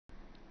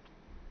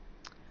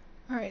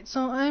Alright,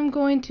 so I'm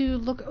going to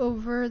look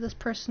over this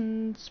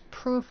person's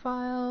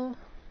profile.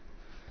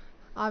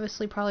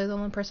 Obviously, probably the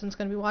only person that's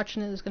going to be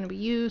watching it is going to be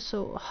you,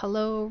 so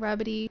hello,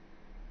 Rabbity.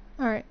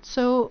 Alright,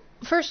 so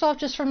first off,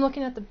 just from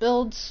looking at the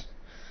builds,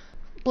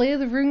 Blade of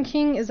the Rune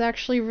King is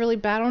actually really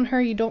bad on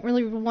her. You don't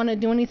really want to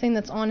do anything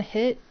that's on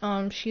hit.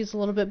 She's a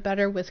little bit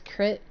better with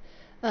crit.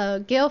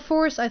 Gale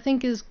Force, I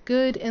think, is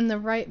good in the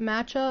right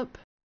matchup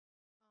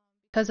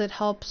because it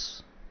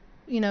helps,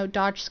 you know,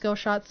 dodge skill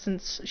shots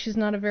since she's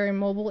not a very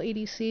mobile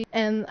ADC.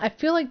 And I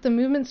feel like the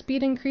movement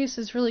speed increase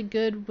is really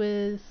good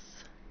with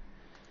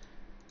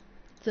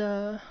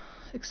the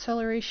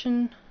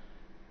acceleration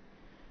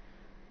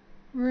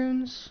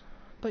runes,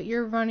 but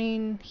you're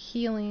running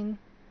healing,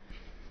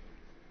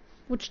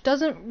 which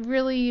doesn't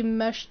really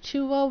mesh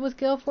too well with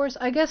Gale Force.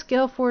 I guess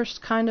Gale Force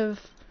kind of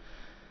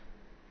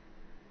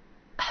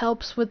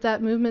helps with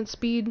that movement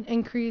speed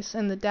increase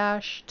and the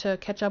dash to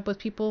catch up with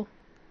people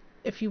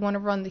if you want to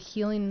run the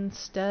healing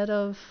instead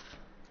of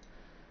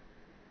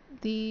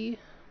the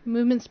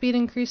movement speed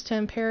increase to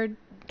impaired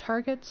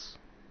targets.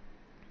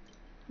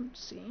 Let's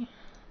see.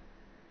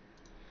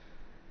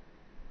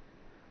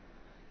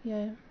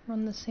 Yeah,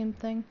 run the same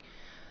thing.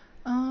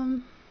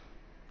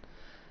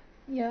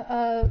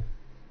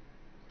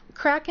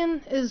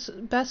 Kraken is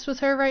best with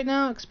her right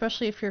now,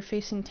 especially if you're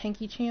facing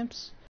tanky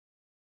champs.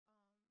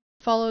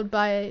 Followed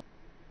by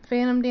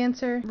Phantom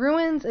Dancer.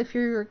 Ruins, if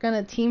you're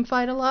gonna team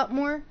fight a lot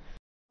more,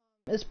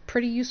 is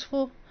pretty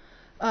useful.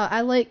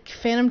 I like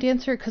Phantom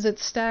Dancer because it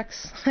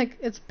stacks, like,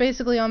 it's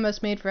basically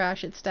almost made for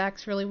Ashe. It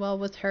stacks really well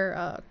with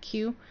her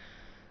Q.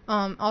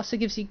 Also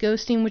gives you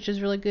ghosting, which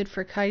is really good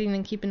for kiting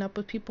and keeping up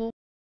with people.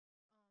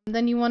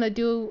 Then you want to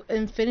do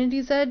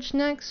Infinity's Edge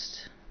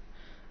next,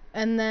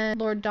 and then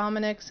Lord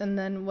Dominic's, and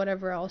then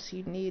whatever else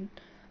you need.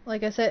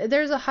 Like I said,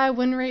 there's a high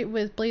win rate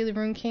with Blade of the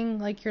Rune King.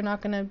 Like, you're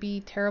not going to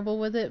be terrible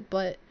with it,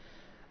 but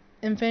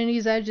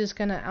Infinity's Edge is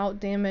going to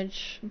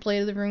out-damage Blade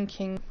of the Rune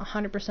King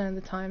 100% of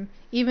the time.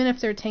 Even if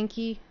they're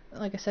tanky,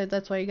 like I said,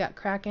 that's why you got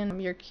Kraken.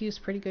 Your Q's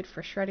pretty good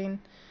for shredding.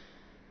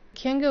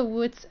 Can go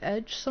Wit's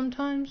Edge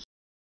sometimes,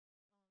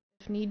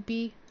 if need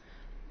be.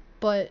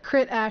 But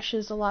crit Ashe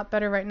is a lot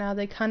better right now.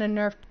 They kind of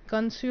nerfed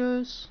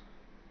Gunsuos,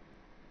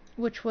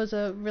 which was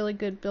a really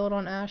good build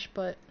on Ashe,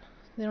 but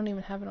they don't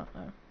even have it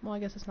on... well, I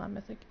guess it's not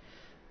mythic.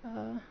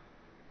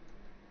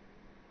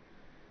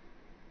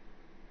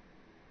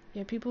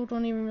 Yeah, people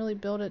don't even really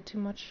build it too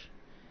much.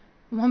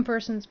 One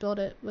person's built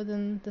it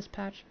within this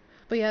patch.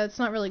 But yeah, it's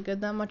not really good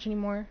that much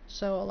anymore,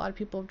 so a lot of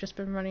people have just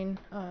been running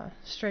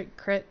straight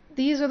crit.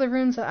 These are the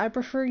runes that I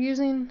prefer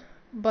using,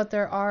 but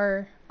there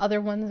are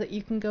other ones that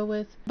you can go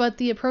with. But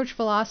the approach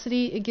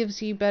velocity, it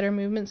gives you better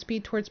movement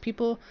speed towards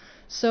people.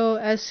 So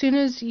as soon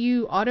as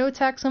you auto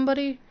attack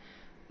somebody,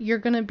 you're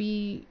gonna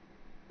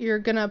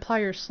apply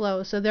your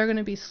slow, so they're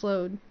gonna be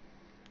slowed.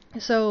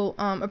 So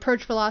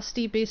approach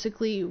velocity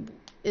basically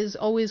is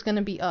always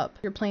gonna be up.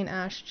 You're playing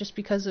Ashe just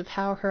because of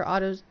how her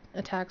auto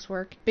attacks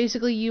work.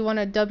 Basically, you want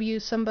to W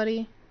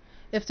somebody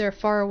if they're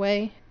far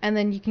away, and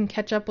then you can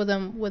catch up with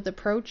them with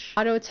approach.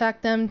 Auto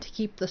attack them to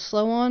keep the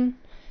slow on,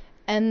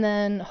 and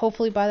then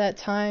hopefully by that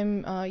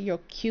time your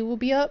Q will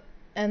be up,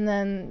 and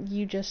then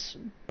you just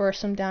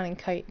burst them down and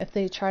kite if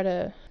they try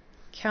to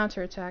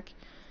counter attack.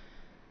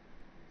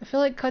 I feel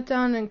like cut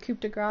down and coup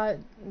de grace,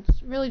 it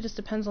really just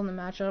depends on the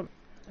matchup.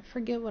 I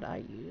forget what I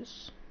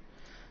use.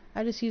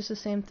 I just use the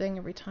same thing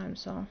every time,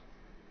 so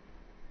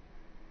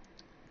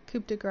coup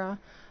de grace.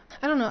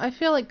 I don't know, I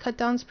feel like cut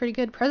down's pretty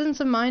good. Presence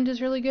of Mind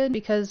is really good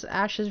because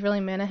Ashe is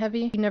really mana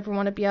heavy. You never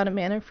want to be out of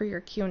mana for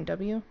your Q and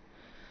W.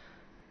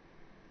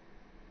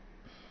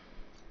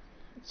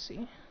 Let's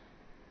see.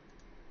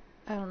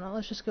 I don't know,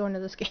 let's just go into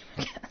this game,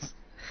 I guess.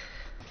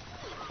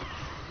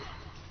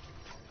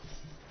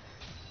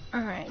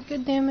 Alright,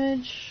 good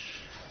damage.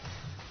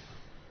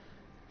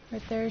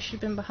 Right there, he should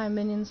have been behind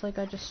minions like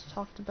I just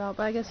talked about,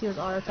 but I guess he was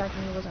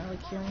auto-attacking, he wasn't really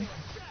queuing.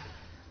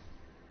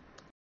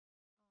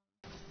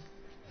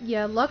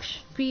 Yeah, Lux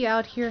should be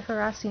out here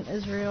harassing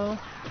Israel.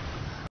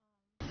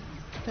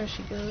 There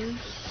she goes.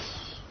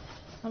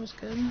 That was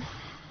good.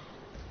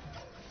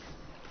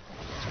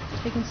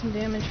 Taking some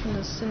damage from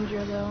the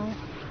Syndra though.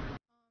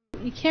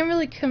 You can't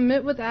really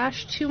commit with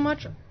Ashe too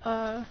much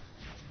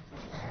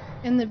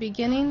in the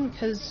beginning,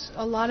 because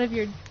a lot of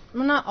your,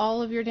 well, not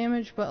all of your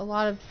damage, but a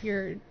lot of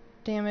your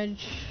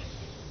damage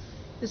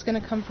is going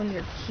to come from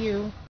your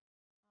Q.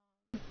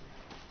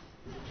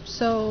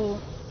 So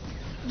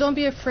don't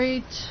be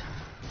afraid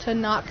to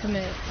not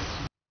commit,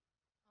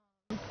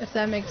 if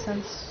that makes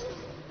sense.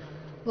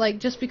 Like,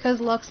 just because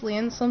Lux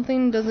lands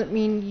something doesn't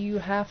mean you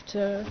have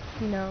to,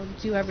 you know,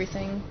 do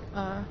everything.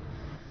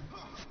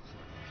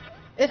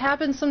 It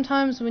happens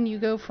sometimes when you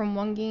go from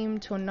one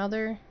game to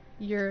another.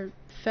 You're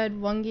fed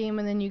one game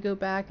and then you go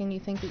back and you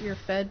think that you're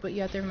fed, but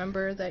you have to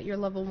remember that you're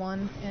level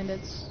 1 and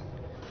it's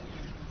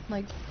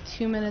like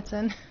 2 minutes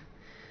in.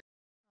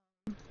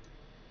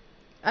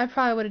 I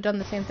probably would have done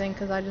the same thing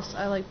because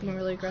I like being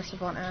really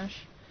aggressive on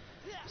Ashe.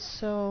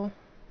 So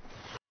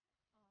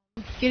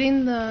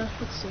getting that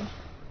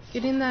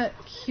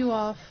Q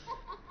off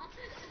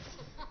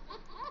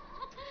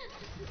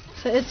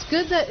So it's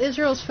good that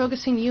Israel's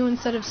focusing you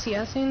instead of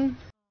CSing.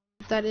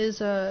 That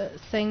is a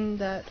thing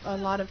that a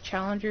lot of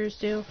challengers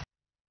do.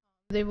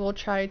 They will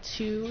try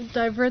to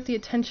divert the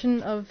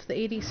attention of the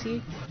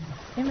ADC.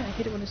 Damn it, I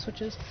hate it when it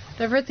switches.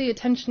 Divert the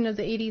attention of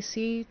the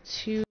ADC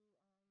to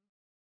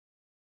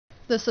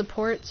the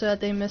support so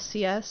that they miss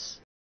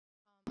CS.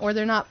 Or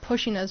they're not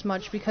pushing as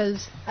much,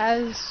 because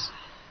as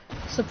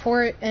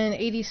support and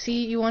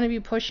ADC, you want to be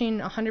pushing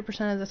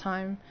 100% of the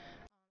time.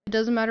 It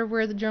doesn't matter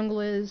where the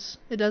jungle is,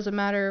 it doesn't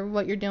matter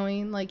what you're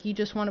doing, like you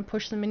just want to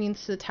push the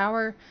minions to the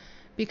tower,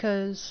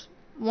 because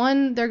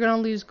one, they're going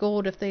to lose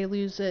gold if they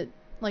lose it,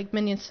 like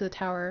minions to the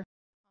tower.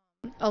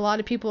 A lot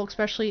of people,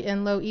 especially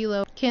in low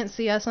elo, can't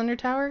CS under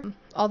tower,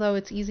 although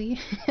it's easy.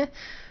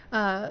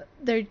 They're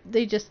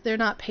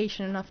not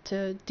patient enough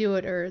to do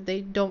it, or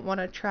they don't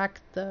want to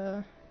track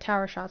the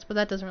tower shots, but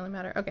that doesn't really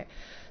matter. Okay,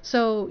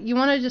 so you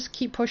want to just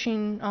keep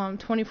pushing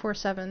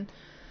 24/7.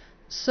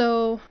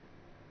 So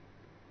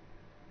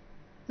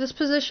this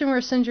position where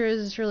Syndra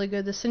is really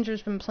good. The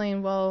Syndra's been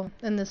playing well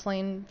in this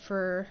lane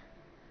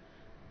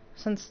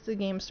since the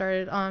game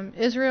started.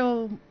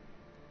 Israel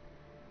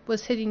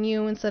was hitting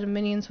you instead of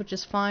minions, which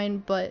is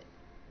fine, but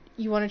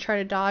you want to try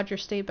to dodge or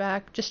stay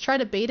back. Just try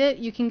to bait it.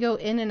 You can go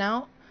in and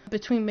out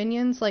between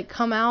minions, like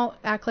come out,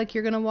 act like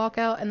you're gonna walk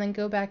out, and then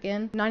go back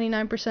in.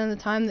 99% of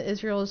the time the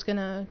Israel is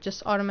gonna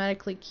just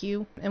automatically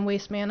Q and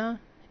waste mana,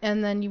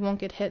 and then you won't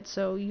get hit,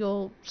 so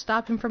you'll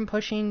stop him from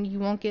pushing, you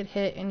won't get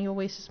hit, and you'll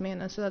waste his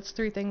mana. So that's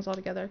 3 things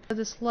altogether.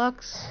 This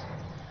Lux,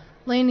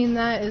 landing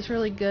that is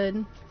really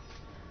good.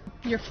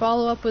 Your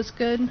follow-up was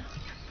good,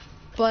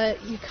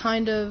 but you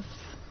kind of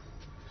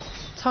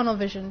tunnel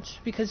visioned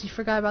because you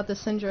forgot about the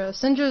Syndra.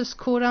 Syndra's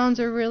cooldowns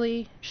are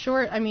really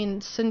short. I mean,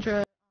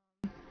 Syndra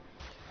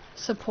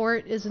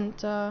support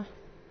isn't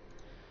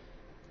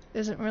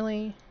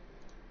really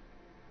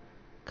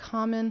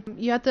common.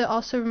 You have to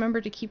also remember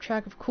to keep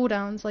track of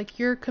cooldowns. Like,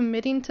 you're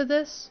committing to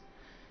this,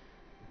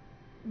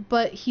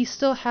 but he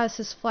still has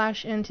his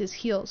flash and his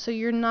heal, so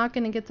you're not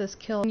going to get this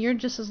kill. You're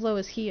just as low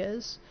as he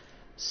is.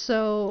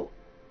 So,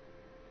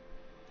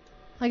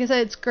 like I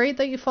said, it's great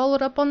that you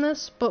followed up on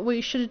this, but what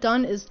you should have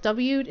done is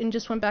W'd and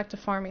just went back to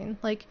farming.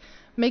 Like,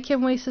 make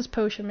him waste his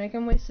potion, make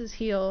him waste his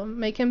heal,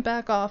 make him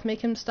back off, make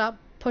him stop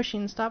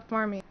pushing, stop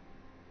farming,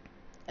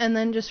 and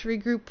then just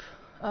regroup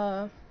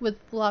with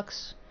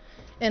Lux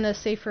in a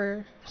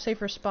safer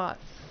spot.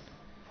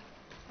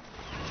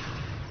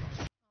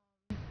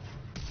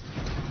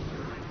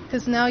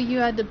 Because now you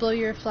had to blow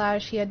your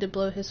flash, he had to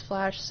blow his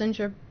flash.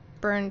 Syndra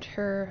burned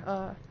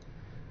her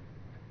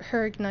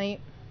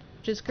ignite,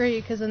 which is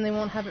great because then they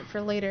won't have it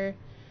for later.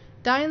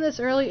 Dying this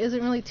early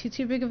isn't really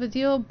too big of a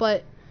deal,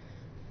 but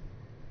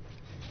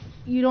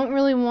you don't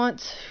really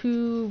want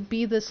to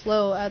be this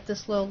low at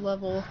this low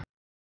level.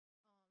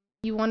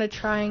 You want to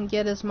try and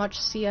get as much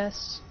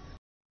CS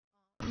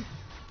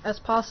as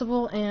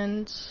possible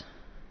and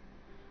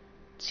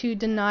to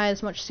deny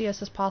as much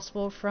CS as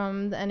possible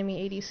from the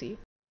enemy ADC.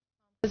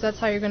 Because that's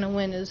how you're going to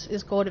win,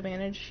 is gold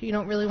advantage. You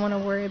don't really want to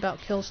worry about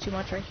kills too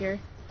much right here.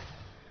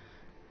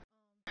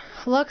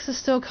 Lux is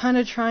still kind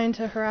of trying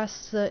to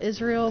harass the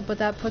Israel, but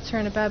that puts her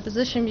in a bad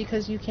position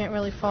because you can't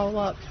really follow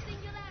up.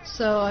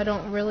 So I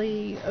don't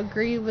really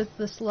agree with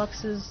this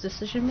Lux's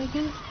decision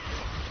making.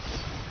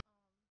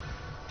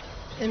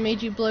 It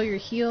made you blow your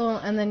heal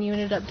and then you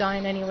ended up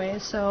dying anyway,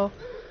 so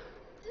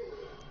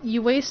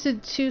you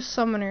wasted 2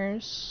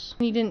 summoners.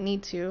 You didn't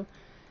need to.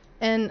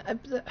 And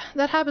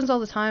that happens all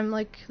the time.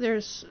 Like,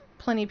 there's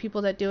plenty of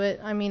people that do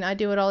it. I mean, I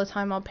do it all the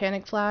time. I'll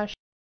panic flash.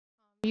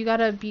 You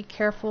gotta be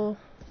careful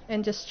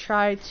and just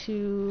try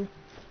to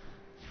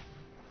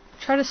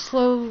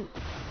slow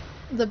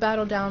the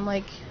battle down.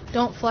 Like,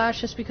 don't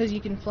flash just because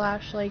you can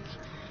flash. Like,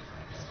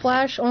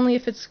 flash only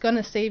if it's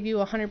gonna save you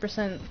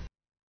 100%.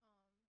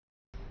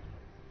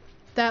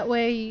 That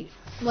way,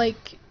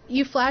 like,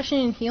 you flashing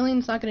and healing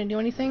is not gonna do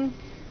anything.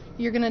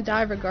 You're gonna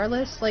die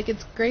regardless. Like,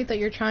 it's great that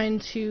you're trying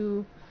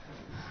to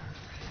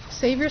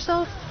save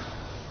yourself,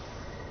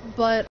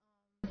 but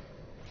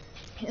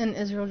and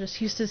Israel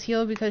just used his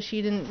heal because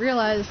she didn't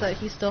realize that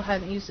he still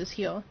hadn't used his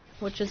heal,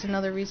 which is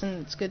another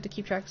reason it's good to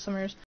keep track of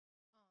summoners.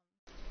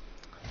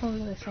 What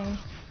was I saying?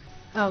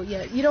 Oh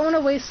yeah, you don't want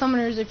to waste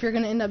summoners if you're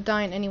going to end up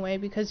dying anyway,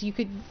 because you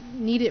could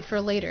need it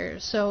for later.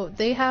 So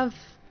they have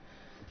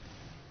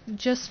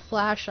just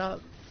flash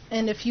up,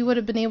 and if you would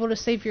have been able to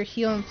save your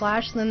heal and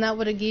flash, then that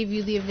would have gave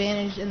you the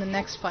advantage in the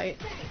next fight,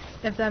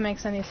 if that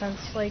makes any sense.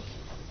 Like,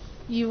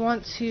 you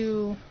want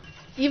to,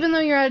 even though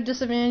you're at a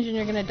disadvantage and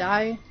you're going to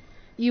die,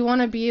 you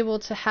want to be able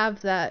to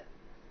have that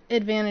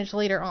advantage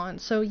later on.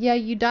 So yeah,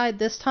 you died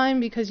this time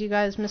because you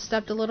guys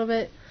misstepped a little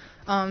bit.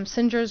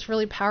 Syndra's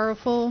really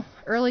powerful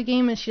early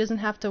game, and she doesn't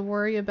have to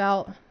worry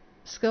about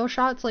skill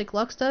shots like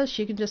Lux does.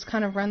 She can just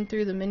kind of run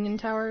through the minion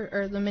tower,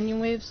 or the minion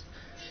waves.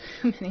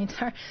 Minion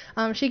tower.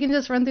 She can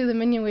just run through the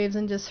minion waves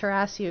and just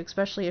harass you,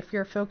 especially if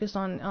you're focused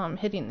on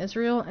hitting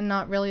Israel and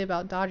not really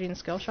about dodging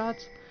skill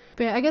shots.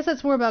 But yeah, I guess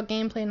that's more about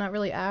gameplay, not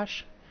really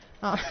Ashe.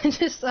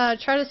 Just try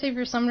to save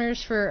your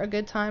summoners for a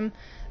good time.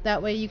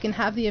 That way you can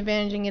have the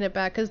advantage and get it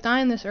back, because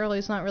dying this early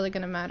is not really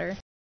going to matter.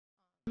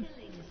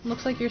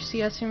 Looks like you're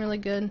CSing really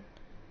good.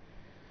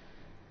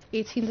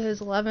 18 to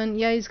his 11.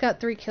 Yeah, he's got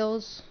 3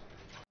 kills.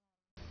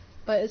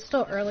 But it's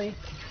still early.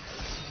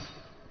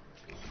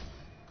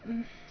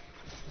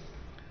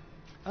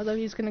 Although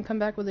he's going to come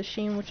back with a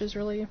shame, which is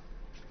really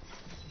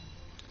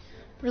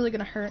going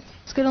to hurt.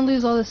 He's going to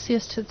lose all the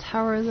CS to the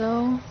tower,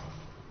 though.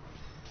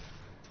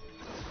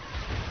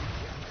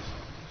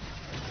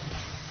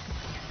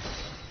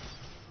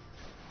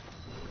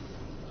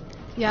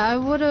 Yeah, I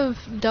would have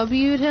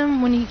W'd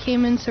him when he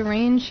came into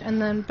range and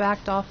then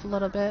backed off a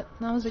little bit.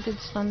 That was a good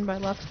stun by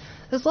Lux.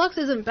 This Lux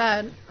isn't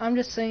bad. I'm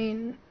just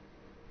saying,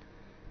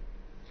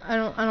 I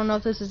don't know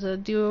if this is a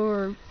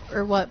duo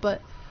or what,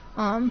 but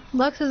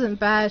Lux isn't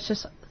bad. It's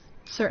just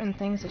certain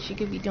things that she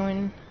could be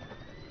doing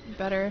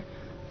better.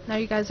 Now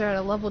you guys are at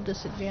a level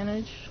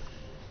disadvantage.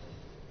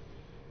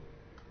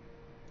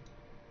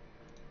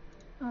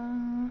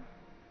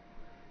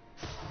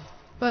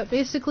 But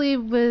basically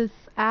with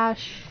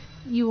Ashe,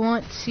 you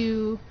want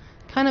to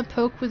kind of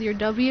poke with your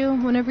W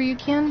whenever you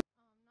can.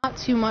 Not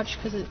too much,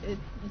 because it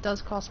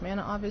does cost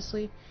mana,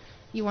 obviously.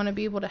 You want to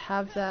be able to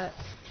have that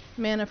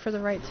mana for the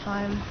right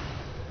time.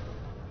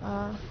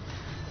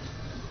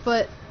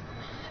 But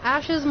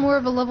Ashe is more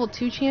of a level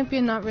 2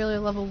 champion, not really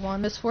a level 1.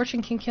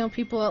 Misfortune can kill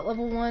people at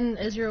level 1,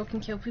 Israel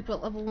can kill people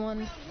at level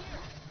 1.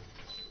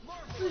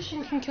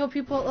 Lucian can kill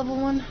people at level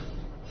 1.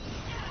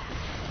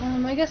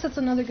 I guess that's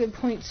another good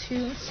point too.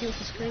 Let's see what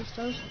this Graves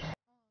does.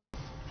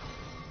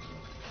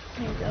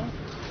 There you go.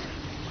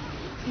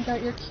 You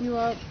got your Q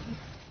up.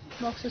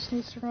 Lux just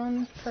needs to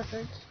run.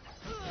 Perfect.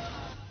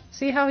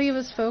 See how he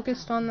was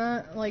focused on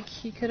that? Like,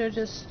 he could have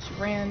just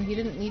ran. He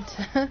didn't need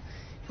to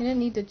he didn't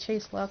need to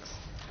chase Lux.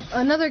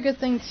 Another good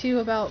thing too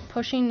about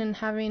pushing and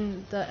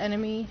having the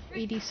enemy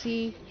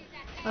ADC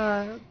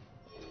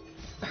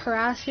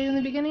harass you in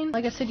the beginning.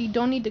 Like I said, you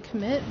don't need to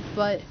commit,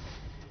 but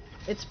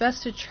it's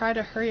best to try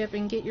to hurry up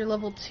and get your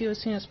level 2 as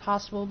soon as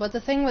possible. But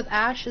the thing with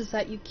Ashe is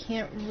that you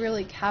can't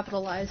really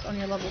capitalize on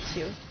your level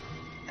 2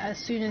 as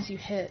soon as you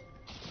hit.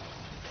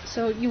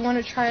 So you want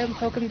to try and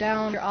poke him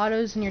down, your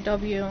autos and your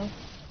W,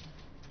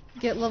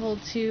 get level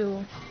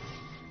 2,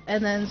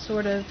 and then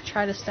sort of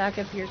try to stack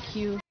up your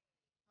Q.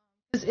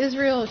 Because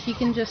Israel, he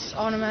can just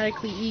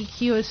automatically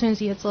EQ as soon as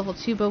he hits level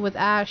 2, but with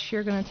Ashe,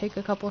 you're going to take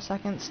a couple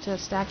seconds to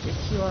stack your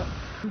Q up.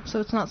 So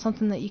it's not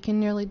something that you can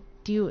nearly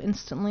do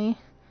instantly.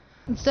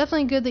 It's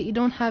definitely good that you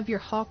don't have your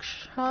hawk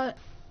shot.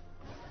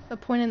 A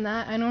point in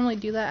that, I normally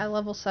do that at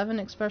level 7,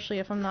 especially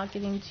if I'm not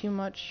getting too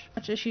much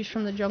issues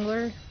from the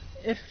jungler.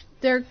 If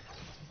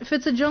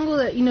it's a jungle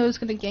that you know is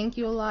going to gank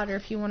you a lot, or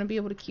if you want to be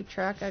able to keep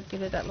track, I'd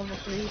get it at level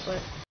 3,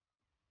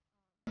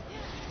 but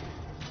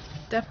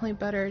definitely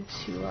better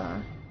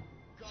to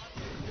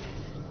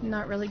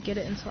not really get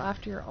it until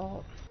after your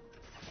ult.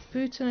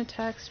 Boots and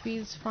attack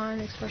speed's fine,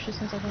 especially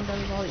since I think that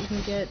is all that you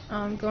can get.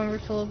 Going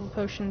refillable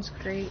potions,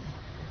 great.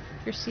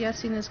 Your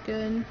CSing is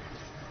good.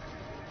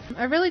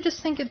 I really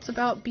just think it's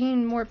about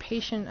being more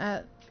patient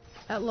at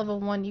level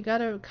 1. You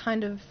gotta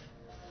kind of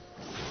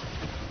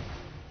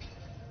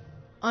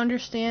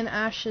understand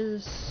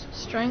Ashe's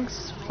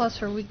strengths plus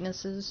her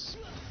weaknesses.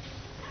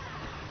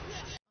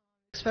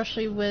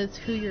 Especially with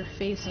who you're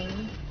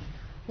facing.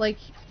 Like,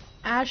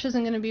 Ashe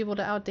isn't going to be able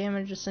to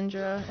outdamage a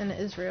Syndra and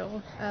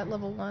Israel at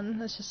level 1.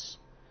 That's just,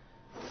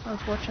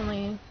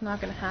 unfortunately, not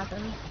going to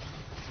happen.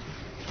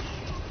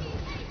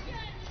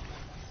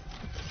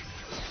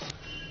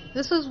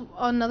 This is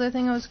another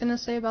thing I was going to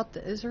say about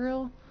the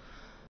Israel.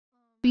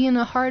 Being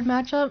a hard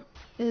matchup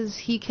is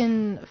he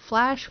can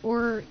flash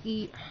or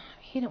E.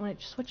 I hate it when it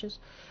just switches.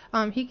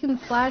 He can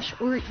flash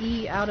or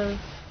E out of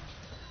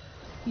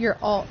your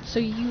ult. So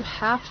you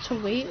have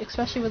to wait,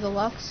 especially with the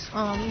Lux.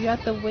 You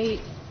have to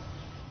wait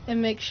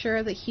and make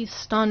sure that he's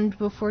stunned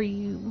before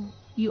you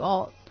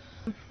ult.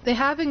 They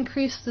have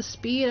increased the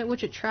speed at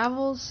which it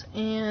travels,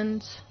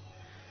 and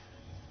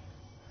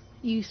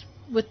you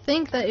would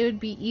think that it would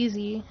be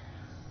easy.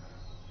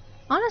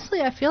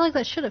 Honestly, I feel like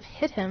that should have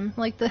hit him.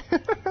 Like, the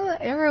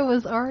arrow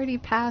was already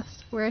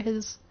past where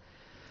his...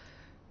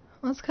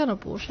 That's kind of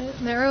bullshit.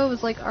 The arrow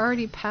was like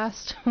already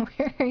past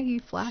where he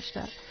flashed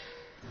at.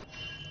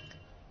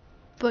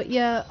 But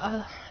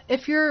yeah,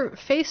 if you're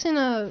facing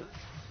a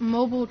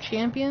mobile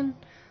champion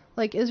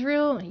like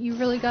Israel, you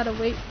really gotta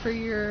wait for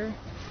your...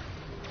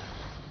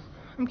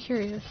 I'm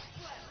curious.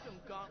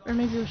 Or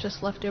maybe it was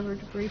just leftover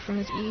debris from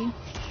his E.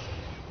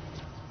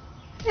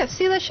 Yeah,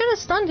 see, that should have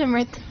stunned him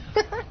right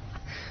there.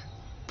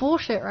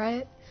 Bullshit,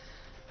 right?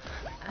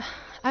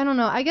 I don't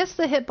know. I guess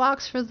the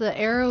hitbox for the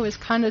arrow is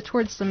kind of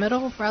towards the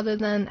middle rather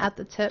than at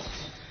the tip.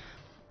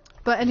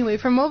 But anyway,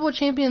 for mobile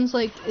champions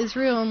like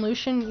Israel and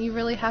Lucian, you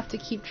really have to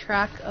keep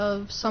track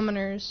of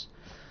summoners.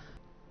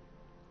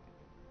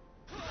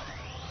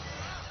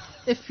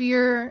 If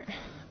you're...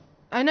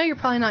 I know you're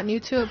probably not new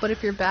to it, but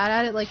if you're bad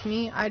at it like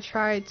me, I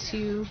try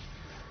to...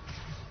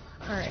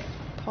 Alright,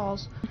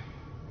 pause.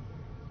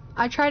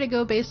 I try to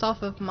go based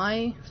off of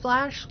my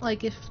flash.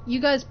 Like, if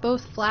you guys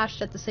both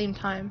flashed at the same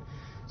time,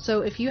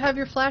 So if you have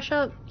your flash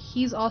up,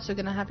 he's also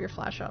gonna have your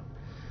flash up.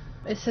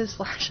 It's his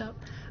flash up.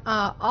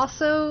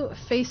 Also,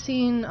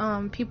 facing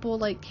people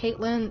like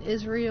Caitlyn,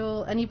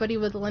 Israel, anybody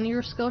with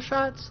linear skill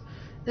shots,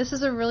 this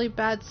is a really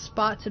bad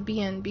spot to be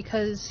in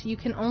because you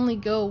can only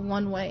go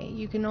one way.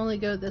 You can only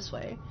go this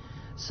way.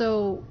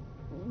 So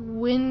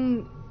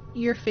when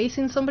you're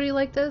facing somebody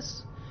like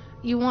this,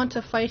 you want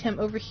to fight him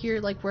over here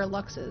like where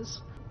Lux is.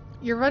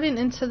 You're running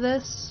into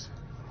this,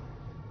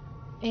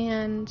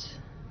 and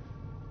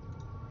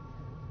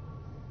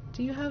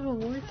do you have a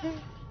ward there?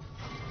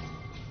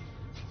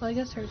 Well, I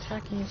guess they're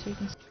attacking you, so you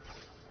can.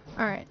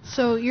 Alright,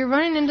 so you're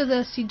running into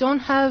this. You don't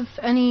have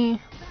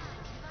any.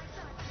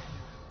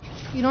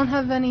 You don't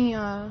have any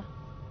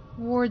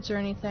wards or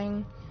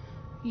anything.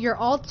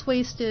 Your ult's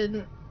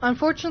wasted.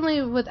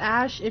 Unfortunately, with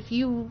Ashe, if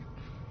you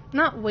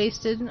not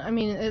wasted. I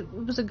mean, it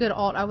was a good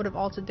ult. I would have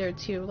ulted there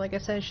too. Like I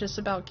said, it's just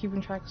about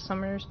keeping track of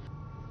summoners.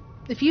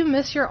 If you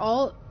miss your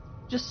ult,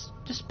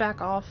 just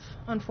back off.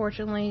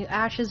 Unfortunately,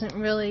 Ashe isn't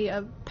really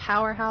a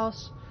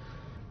powerhouse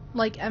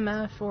like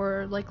MF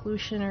or like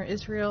Lucian or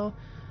Israel.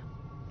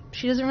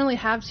 She doesn't really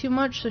have too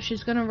much, so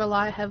she's gonna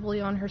rely heavily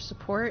on her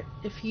support.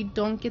 If you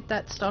don't get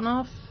that stun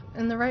off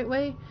in the right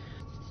way,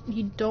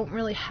 you don't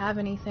really have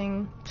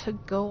anything to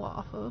go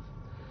off of.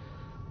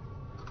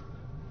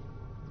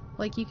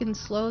 Like, you can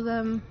slow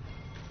them,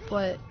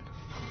 but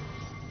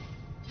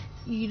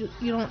you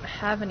don't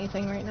have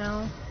anything right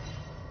now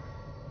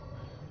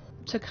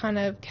to kind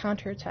of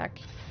counterattack.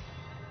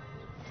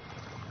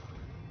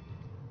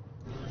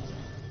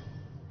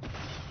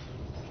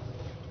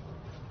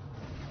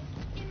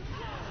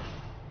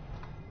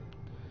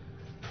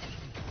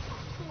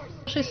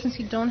 Especially since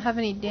you don't have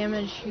any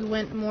damage, you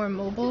went more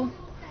mobile,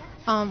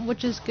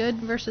 which is good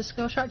versus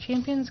skill shot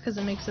champions because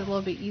it makes it a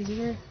little bit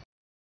easier.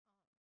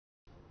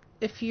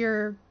 If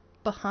you're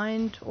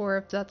behind, or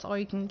if that's all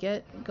you can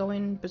get,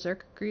 going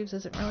Berserker Greaves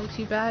isn't really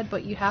too bad,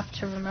 but you have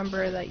to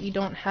remember that you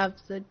don't have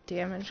the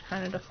damage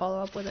kind of to follow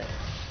up with it.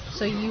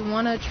 So you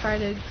want to try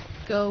to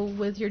go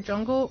with your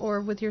jungle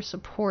or with your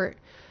support.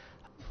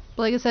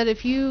 But like I said,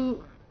 if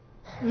you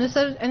miss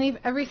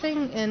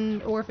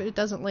everything, or if it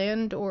doesn't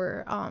land,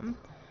 or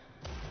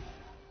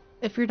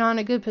if you're not in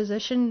a good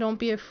position, don't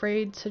be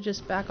afraid to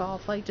just back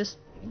off. Like, just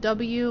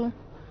W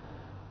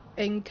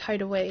and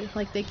kite away.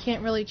 Like, they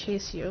can't really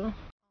chase you.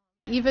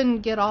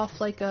 Even get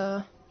off like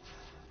an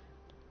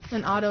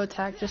auto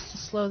attack just to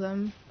slow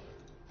them.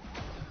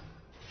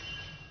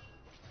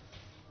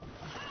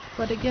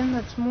 But again,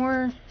 it's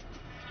more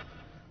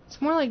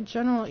like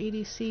general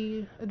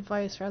ADC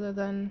advice rather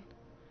than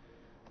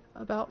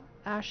about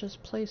Ashe's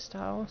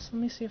playstyle. So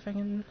let me see if I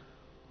can.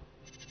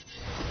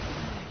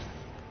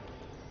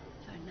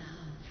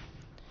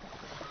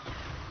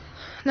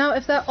 Now,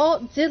 if that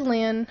ult did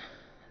land,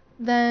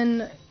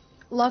 then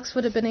Lux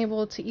would have been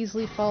able to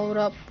easily follow it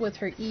up with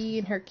her E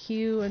and her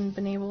Q and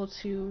been able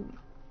to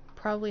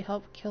probably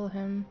help kill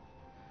him.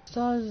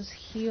 Still has his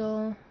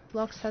heal.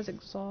 Lux has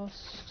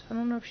exhaust. I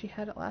don't know if she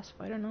had it last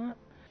fight or not.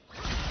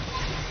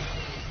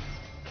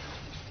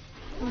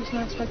 I was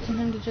not expecting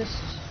him to just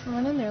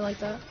run in there like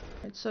that.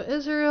 Right, so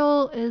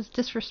Israel is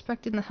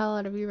disrespecting the hell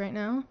out of you right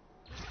now.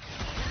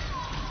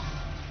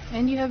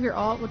 And you have your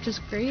ult, which is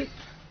great.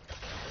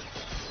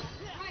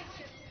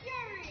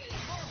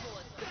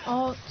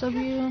 Alt,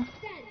 W.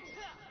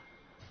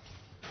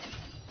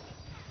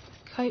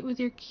 Kite with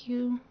your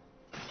Q.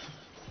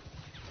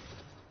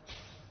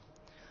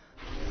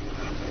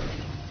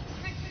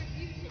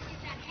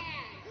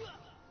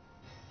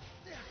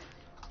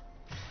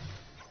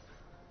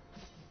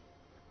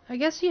 I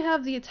guess you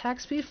have the attack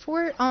speed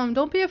for it.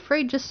 Don't be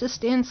afraid just to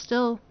stand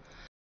still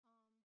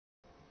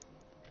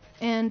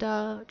and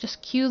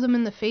just Q them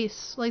in the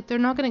face. Like, they're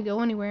not gonna go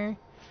anywhere.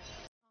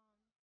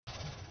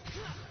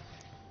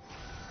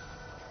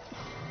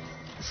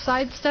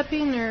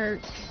 Sidestepping or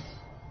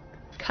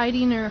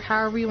kiting or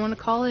however you want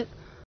to call it,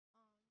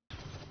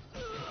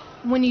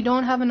 when you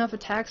don't have enough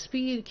attack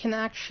speed, it can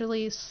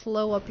actually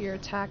slow up your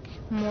attack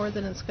more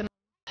than it's gonna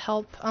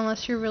help,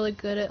 unless you're really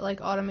good at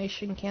like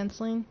automation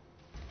canceling.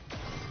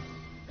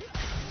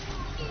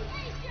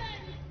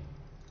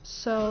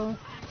 So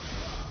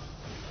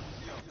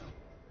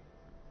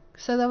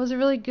that was a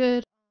really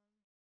good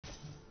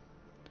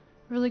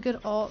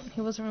ult.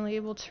 He wasn't really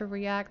able to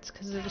react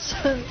because it was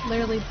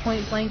literally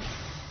point blank.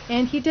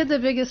 And he did the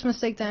biggest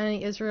mistake that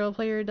any Israel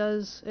player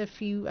does.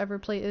 If you ever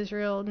play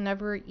Israel,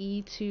 never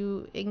E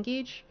to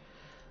engage.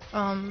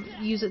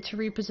 Use it to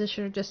reposition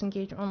or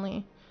disengage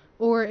only.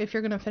 Or if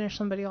you're going to finish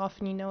somebody off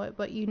and you know it,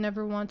 but you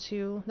never want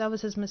to. That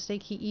was his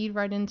mistake. He E'd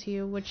right into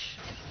you, which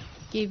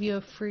gave you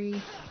a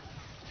free...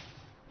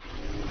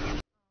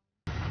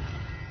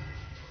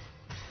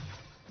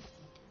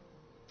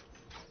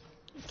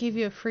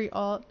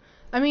 ult.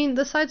 I mean,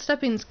 the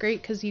sidestepping is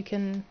great because you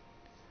can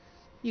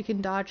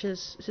dodge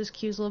his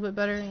Qs a little bit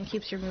better and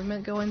keeps your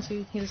movement going,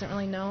 so he doesn't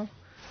really know.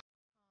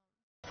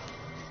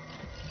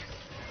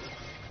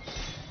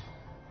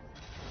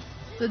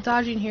 The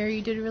dodging here,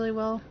 you did really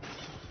well.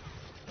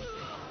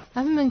 I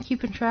haven't been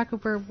keeping track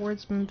of where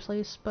wards been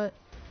placed, but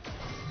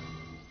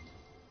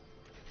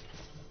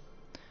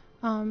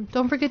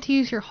Don't forget to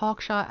use your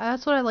hawk shot.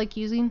 That's what I like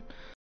using.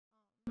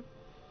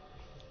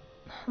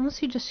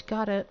 Unless you just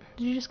got it.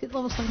 Did you just get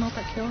level 7 off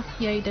that kill?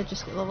 Yeah, you did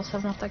just get level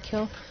 7 off that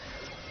kill.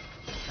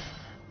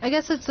 I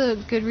guess it's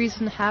a good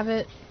reason to have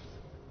it,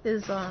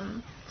 is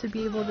to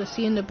be able to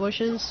see into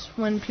bushes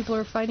when people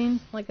are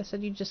fighting. Like I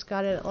said, you just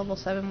got it at level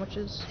 7, which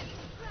is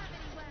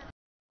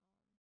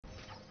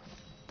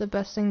the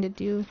best thing to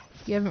do.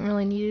 You haven't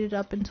really needed it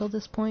up until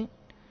this point.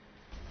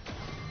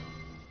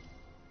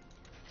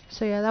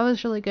 So yeah, that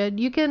was really good.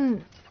 You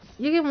can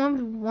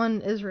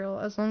 1v1 Israel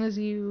as long as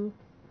you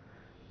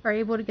are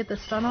able to get the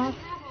stun off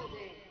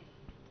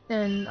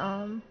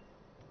and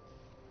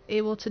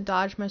able to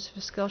dodge most of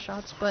his skill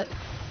shots. But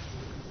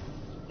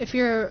if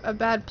you're a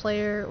bad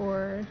player,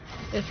 or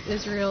if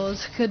Israel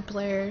is a good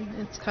player,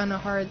 it's kind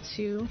of hard to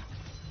do.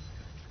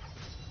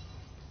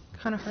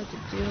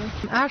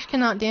 Ashe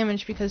cannot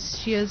damage because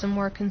she has a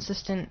more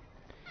consistent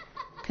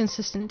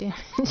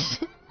damage.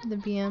 The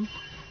BM.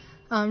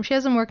 She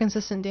has a more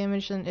consistent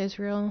damage than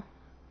Israel.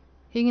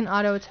 He can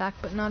auto attack,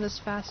 but not as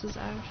fast as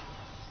Ashe.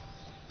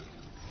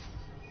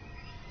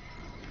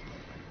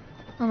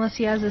 Unless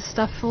he has his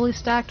stuff fully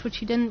stacked, which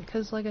he didn't,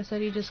 because like I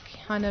said, he just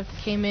kind of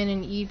came in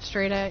and eat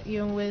straight at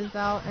you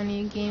without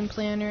any game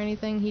plan or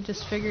anything. He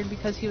just figured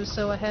because he was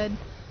so ahead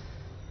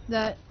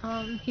that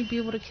he'd be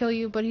able to kill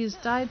you, but he's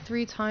died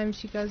 3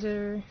 times.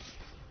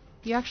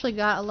 You actually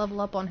got a level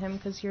up on him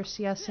because your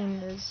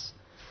CSing is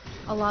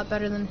a lot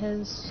better than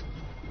his.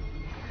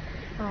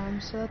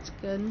 So that's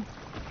good.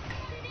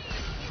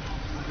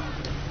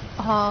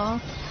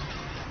 Aw.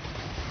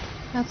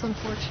 That's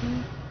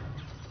unfortunate.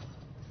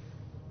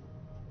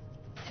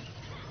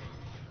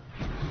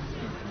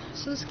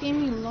 So this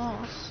game you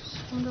lost.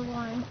 Wonder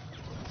why.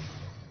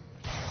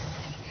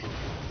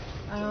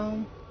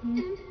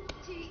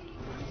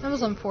 That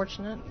was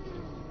unfortunate.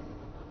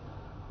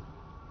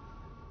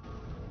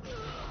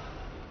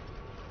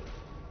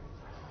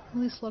 At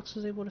least Lux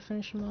was able to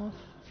finish him off.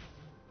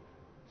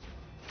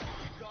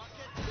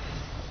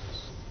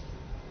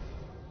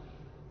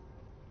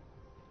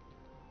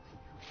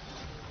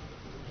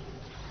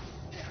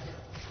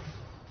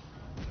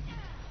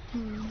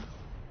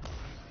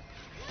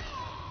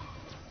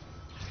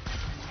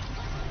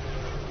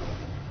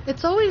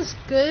 It's always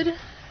good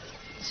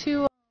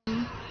to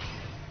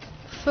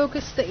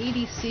focus the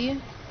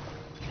ADC,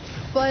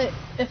 but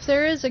if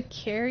there is a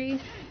carry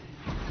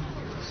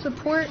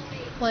support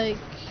like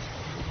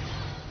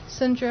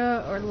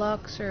Syndra or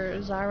Lux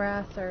or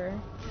Xayrath or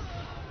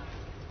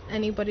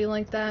anybody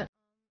like that,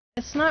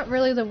 it's not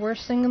really the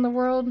worst thing in the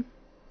world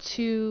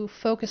to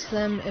focus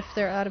them if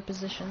they're out of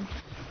position.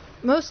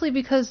 Mostly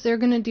because they're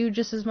gonna do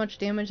just as much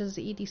damage as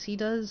the EDC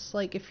does.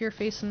 Like if you're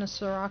facing a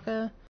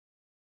Soraka,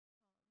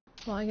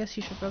 well, I guess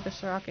you should focus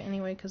Soraka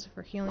anyway because of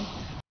her healing.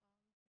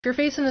 If you're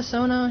facing a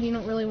Sona, you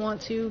don't really want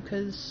to,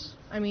 because,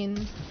 I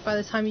mean, by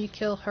the time you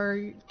kill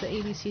her, the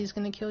ADC is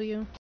going to kill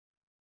you.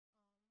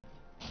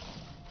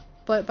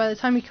 But by the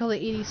time you kill the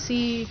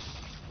ADC,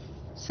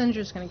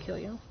 Syndra's going to kill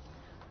you.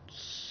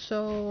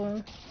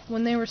 So,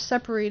 when they were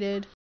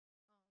separated,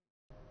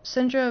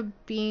 Syndra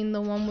being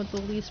the one with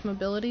the least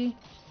mobility,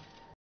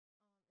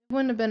 it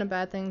wouldn't have been a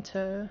bad thing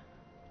to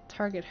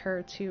target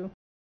her too.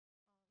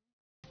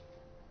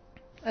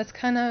 That's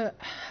kind of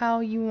how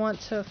you want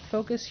to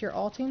focus your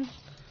ulting,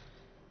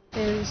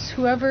 is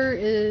whoever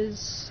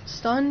is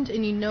stunned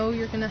and you know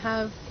you're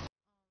gonna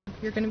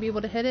be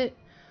able to hit it.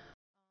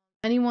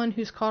 Anyone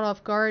who's caught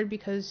off guard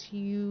because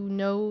you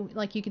know,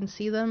 like you can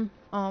see them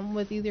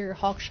with either your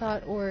hawk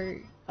shot or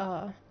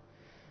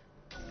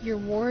your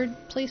ward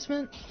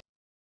placement,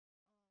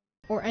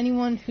 or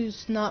anyone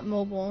who's not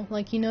mobile,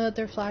 like you know that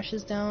their flash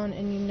is down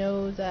and you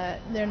know that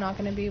they're not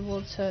going to be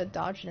able to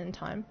dodge it in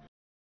time.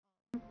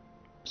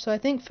 So I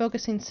think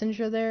focusing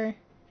Syndra there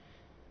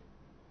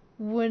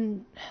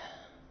wouldn't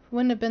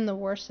have been the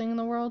worst thing in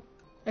the world,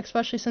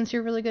 especially since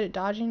you're really good at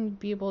dodging. You'd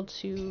be able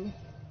to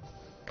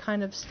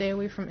kind of stay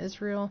away from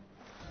Israel.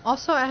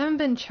 Also, I haven't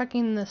been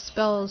checking the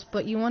spells,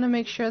 but you want to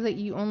make sure that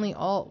you only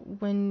ult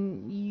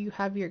when you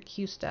have your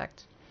Q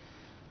stacked.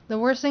 The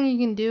worst thing you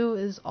can do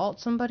is ult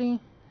somebody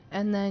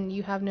and then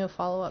you have no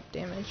follow-up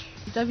damage.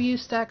 W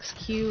stacks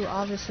Q,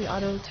 obviously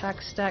auto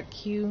attack stack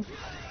Q.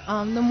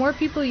 The more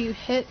people you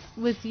hit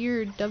with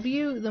your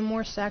W, the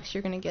more stacks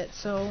you're gonna get.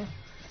 So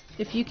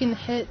if you can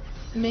hit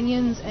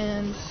minions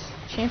and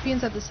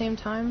champions at the same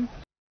time,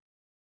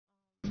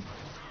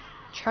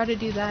 try to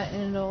do that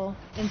and it'll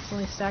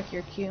instantly stack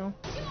your Q.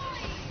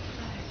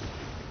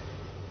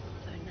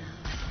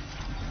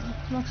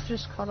 Lux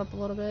just caught up a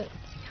little bit.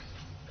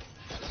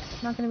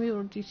 Not gonna be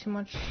able to do too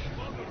much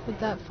with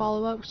that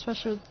follow-up,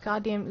 especially with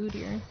goddamn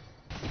Udyr.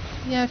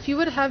 Yeah, if you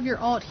would have your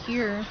ult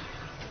here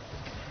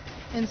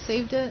and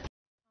saved it,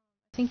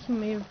 I think you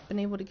may have been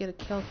able to get a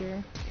kill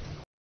here.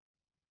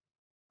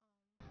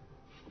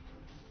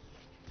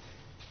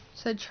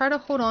 So try to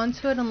hold on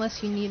to it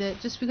unless you need it.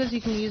 Just because you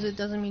can use it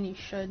doesn't mean you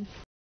should.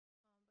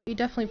 You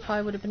definitely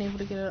probably would have been able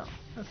to get a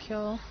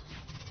kill.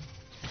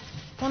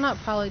 Well, not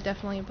probably,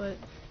 definitely, but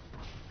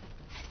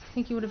I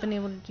think you would have been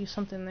able to do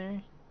something there.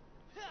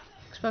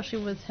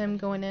 especially with him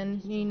going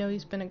in. You know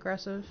he's been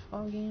aggressive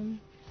all game.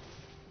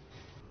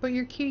 But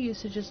your Q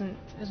usage isn't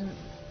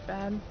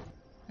bad. Like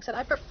I said,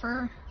 I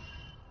prefer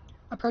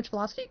approach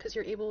velocity because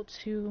you're able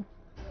to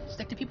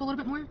stick to people a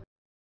little bit more.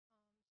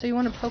 So you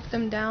want to poke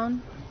them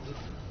down,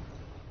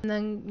 and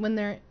then when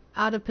they're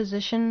out of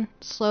position,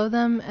 slow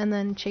them, and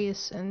then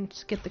chase and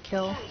get the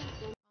kill.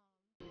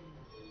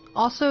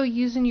 Also,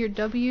 using your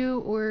W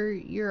or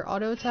your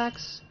auto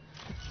attacks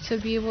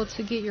to be able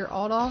to get your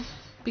ult off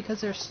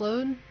because they're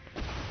slowed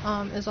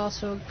is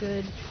also a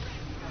good.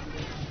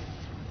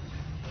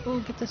 Oh,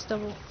 get this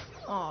double.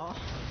 Aw,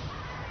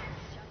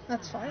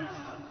 that's fine.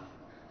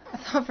 I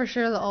thought for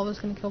sure the ult was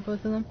gonna kill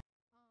both of them.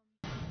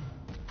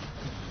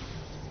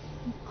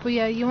 But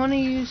yeah, you want to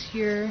use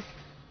your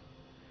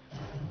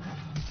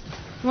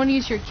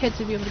kit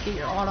to be able to get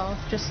your ult off,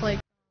 just like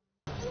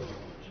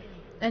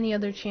any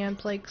other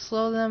champ. Like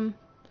slow them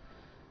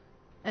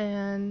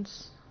and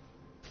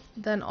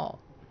then ult.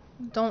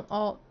 Don't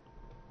ult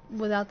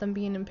without them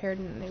being impaired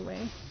in any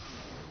way.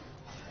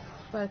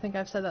 But I think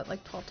I've said that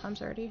like 12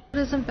 times already. It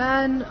isn't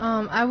bad.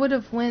 I would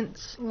have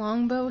went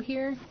longbow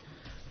here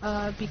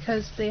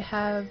because they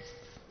have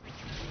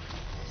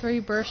 3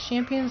 burst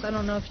champions. I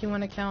don't know if you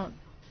want to count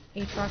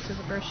Aatrox as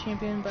a burst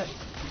champion, but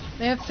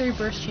they have 3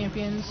 burst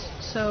champions,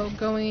 so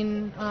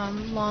going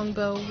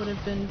longbow would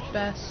have been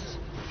best.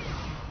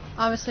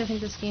 Obviously I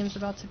think this game's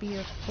about to be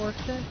a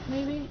forfeit,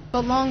 maybe?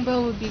 But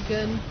longbow would be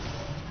good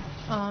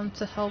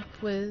to help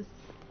with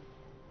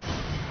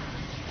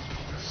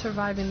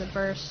surviving the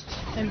burst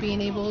and being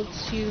able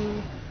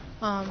to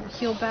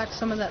heal back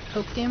some of that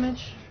poke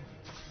damage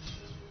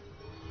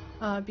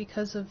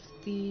because of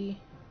the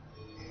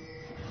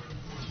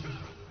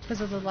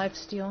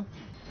lifesteal.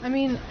 I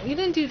mean, you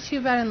didn't do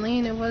too bad in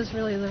lane. It was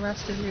really the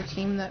rest of your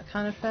team that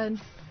kind of fed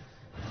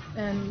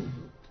and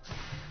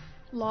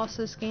lost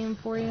this game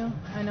for you.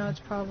 I know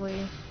it's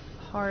probably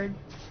hard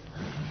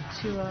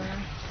to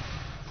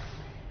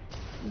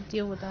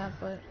deal with that,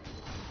 but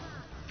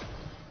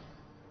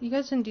you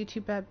guys didn't do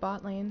too bad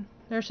bot lane.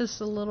 There's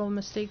just a little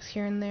mistakes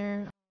here and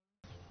there.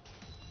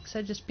 Like I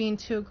said, just being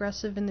too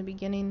aggressive in the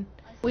beginning,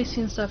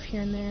 wasting stuff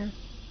here and there.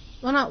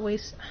 Well, not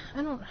waste.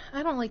 I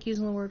don't like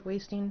using the word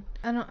wasting.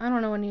 I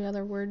don't know any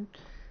other word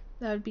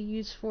that would be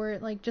used for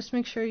it. Like, just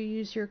make sure you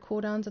use your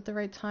cooldowns at the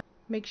right time.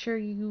 Make sure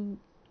you.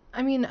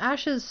 I mean,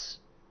 Ashe's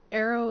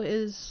arrow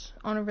is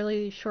on a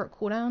really short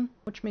cooldown,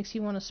 which makes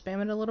you want to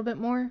spam it a little bit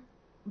more.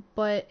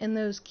 But in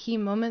those key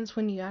moments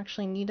when you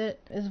actually need it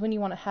is when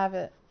you want to have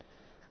it.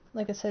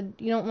 Like I said,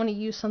 you don't want to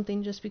use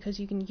something just because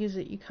you can use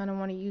it. You kind of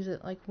want to use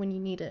it like when you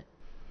need it.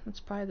 That's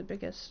probably the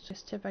biggest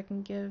tip I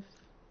can give.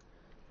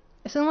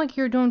 It sounded like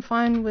you're doing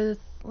fine with,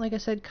 like I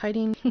said,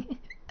 kiting.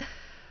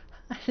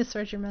 I just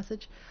read your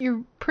message.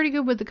 You're pretty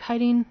good with the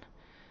kiting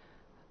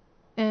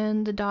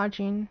and the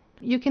dodging.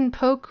 You can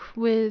poke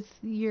with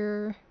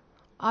your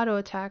auto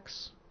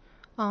attacks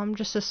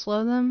just to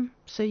slow them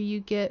so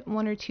you get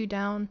 1 or 2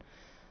 down.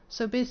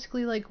 So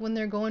basically, like when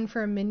they're going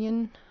for a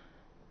minion,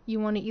 you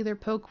want to either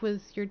poke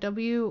with your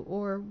W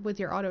or with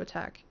your auto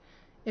attack.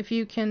 If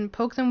you can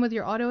poke them with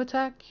your auto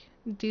attack,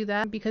 do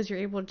that because you're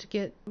able to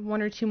get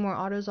 1 or 2 more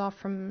autos off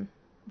from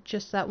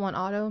just that one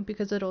auto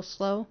because it'll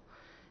slow,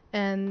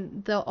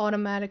 and they'll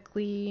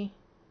automatically,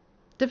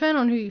 depend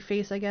on who you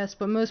face I guess,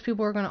 but most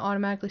people are going to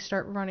automatically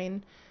start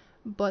running,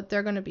 but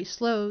they're going to be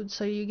slowed,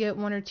 so you get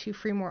 1 or 2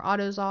 free more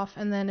autos off,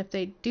 and then if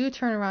they do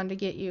turn around to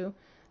get you,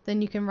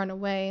 then you can run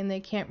away and they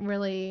can't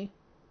really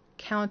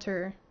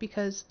counter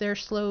because they're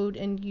slowed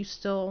and you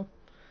still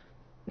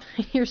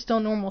you're still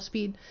normal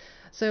speed.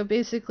 So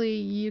basically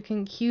you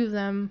can Q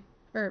them,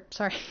 or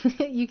sorry,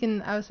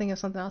 I was thinking of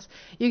something else.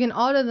 You can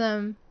auto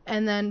them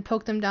and then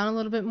poke them down a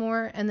little bit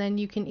more, and then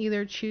you can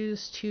either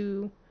choose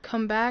to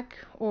come back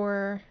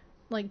or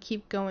like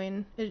keep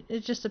going.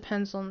 It just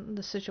depends on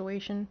the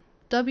situation.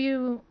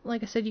 W,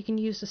 like I said, you can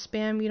use to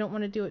spam. You don't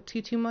want to do it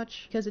too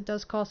much because it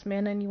does cost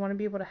mana and you want to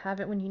be able to have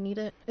it when you need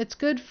it. It's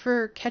good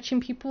for catching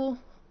people,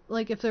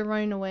 like if they're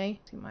running away.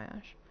 See my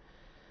Ashe.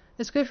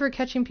 It's good for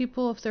catching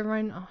people if they're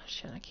running. Oh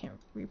shit, I can't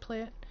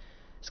replay it.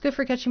 It's good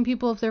for catching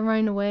people if they're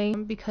running away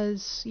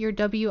because your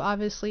W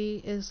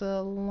obviously is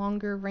a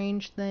longer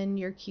range than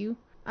your Q.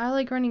 I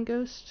like running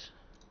Ghost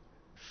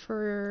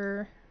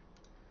for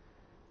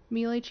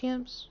melee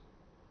champs.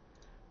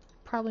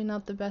 Probably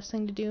not the best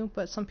thing to do,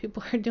 but some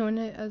people are doing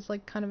it as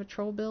like kind of a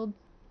troll build.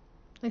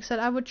 Like I said,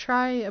 I would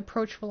try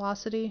approach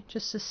velocity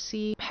just to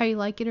see how you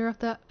like it or if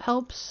that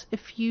helps.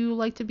 If you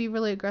like to be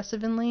really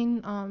aggressive in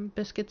lane,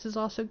 Biscuits is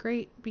also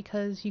great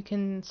because you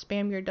can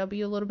spam your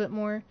W a little bit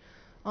more.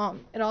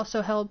 It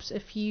also helps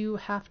if you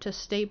have to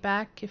stay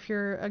back, if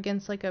you're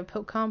against like a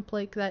poke comp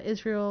like that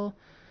Israel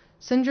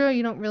Syndra.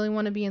 You don't really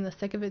want to be in the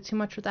thick of it too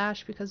much with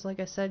Ashe because like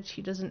I said,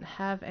 she doesn't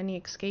have any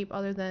escape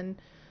other than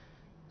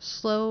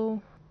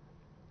slow.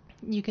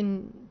 You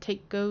can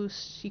take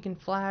Ghost, you can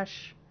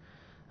flash,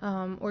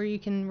 or you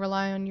can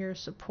rely on your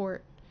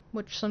support,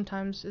 which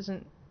sometimes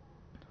isn't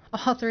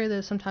all three of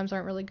those sometimes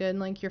aren't really good.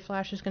 Like, your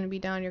flash is going to be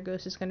down, your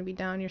ghost is going to be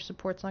down, your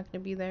support's not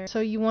going to be there.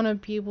 So you want to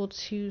be able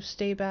to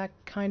stay back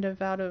kind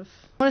of want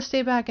to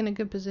stay back in a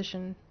good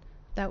position.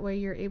 That way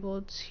you're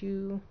able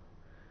to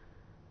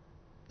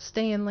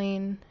stay in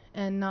lane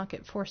and not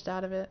get forced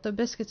out of it. So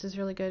biscuits is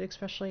really good,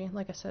 especially,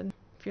 like I said,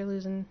 if you're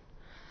losing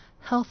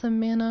health and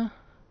mana.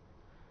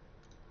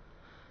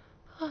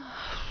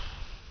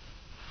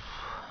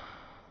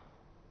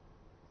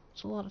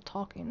 It's a lot of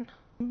talking.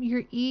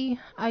 Your E,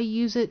 I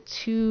use it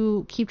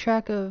to keep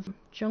track of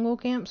jungle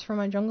camps for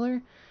my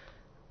jungler.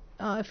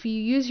 If you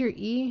use your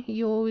E,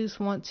 you always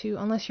want to,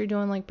 unless you're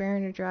doing like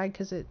Baron or Drag,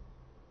 because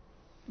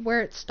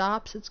where it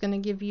stops, it's going to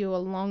give you a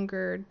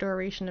longer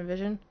duration of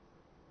vision.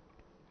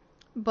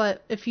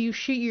 But if you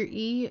shoot your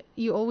E,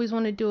 you always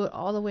want to do it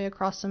all the way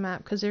across the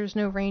map, because there's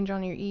no range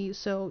on your E,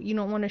 so you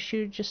don't want to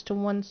shoot just to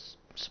one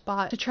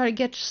spot to try to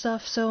get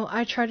stuff. So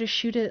I try to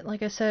shoot it,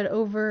 like I said,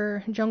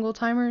 over jungle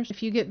timers.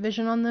 If you get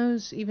vision on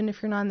those, even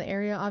if you're not in the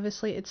area,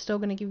 obviously it's still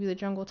going to give you the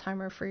jungle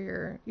timer for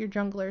your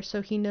jungler,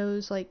 so he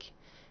knows, like,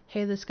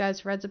 hey, this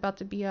guy's red's about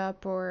to be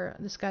up, or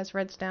this guy's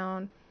red's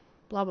down,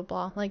 blah blah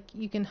blah. Like,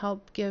 you can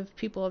help give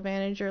people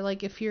advantage. Or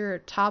like, if your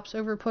top's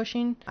over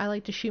pushing, I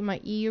like to shoot my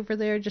E over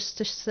there just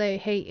to say,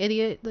 hey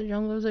idiot, the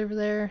jungler's over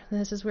there,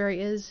 this is where he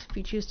is. If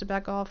you choose to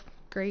back off,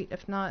 great.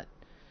 If not,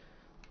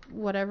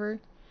 whatever.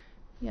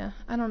 Yeah,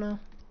 I don't know.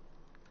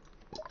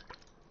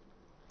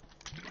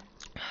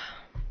 I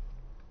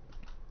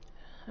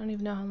don't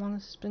even know how long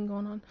this has been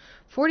going on.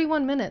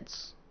 41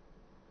 minutes.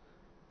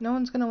 No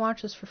one's gonna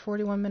watch this for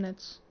 41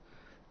 minutes.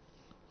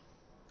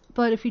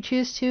 But if you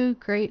choose to,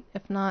 great.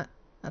 If not,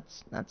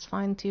 that's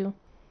fine too.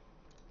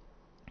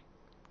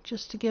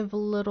 Just to give a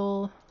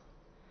little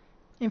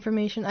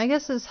information. I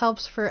guess this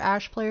helps for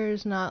Ashe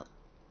players, not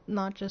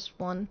just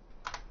one.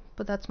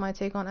 But that's my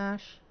take on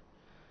Ashe.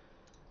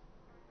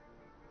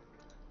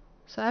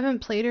 So I haven't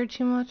played her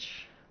too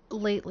much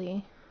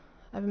lately.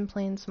 I've been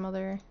playing some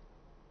other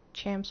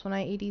champs when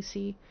I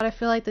ADC. But I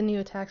feel like the new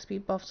attack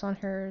speed buffs on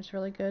her is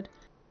really good.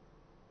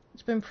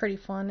 It's been pretty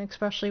fun,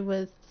 especially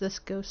with this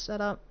ghost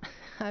setup.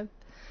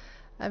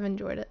 I've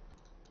enjoyed it.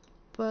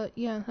 But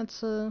yeah,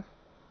 that's a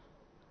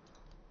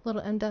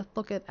little in-depth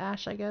look at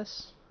Ashe, I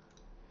guess.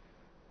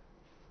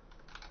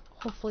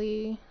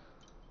 Hopefully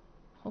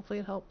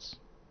it helps.